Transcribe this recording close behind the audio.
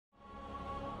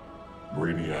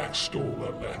Brainiac stole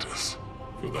Atlantis.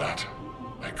 For that,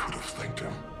 I could have thanked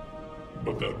him.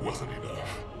 But that wasn't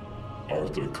enough.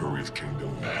 Arthur Curry's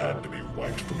kingdom had to be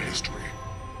wiped from history.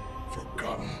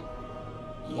 Forgotten.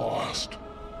 Lost.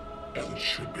 As it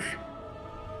should be.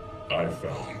 I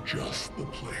found just the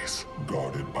place,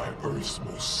 guarded by Earth's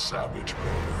most savage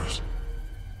builders.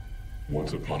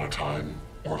 Once upon a time,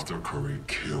 Arthur Curry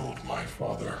killed my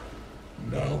father.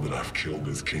 Now that I've killed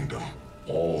his kingdom,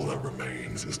 all that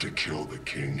remains is to kill the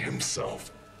king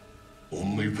himself.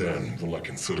 Only then will I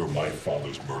consider my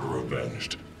father's murder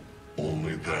avenged.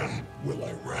 Only then will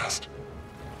I rest.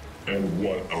 And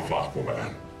what of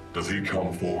Aquaman? Does he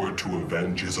come forward to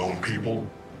avenge his own people?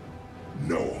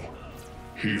 No.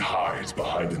 He hides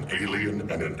behind an alien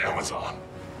and an Amazon.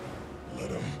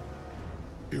 Let him.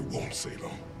 It won't save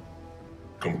him.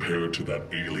 Compared to that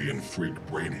alien freak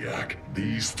Brainiac,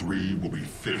 these three will be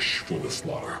fish for the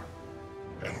slaughter.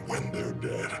 And when they're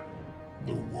dead,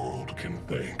 the world can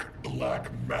thank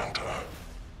Black Manta.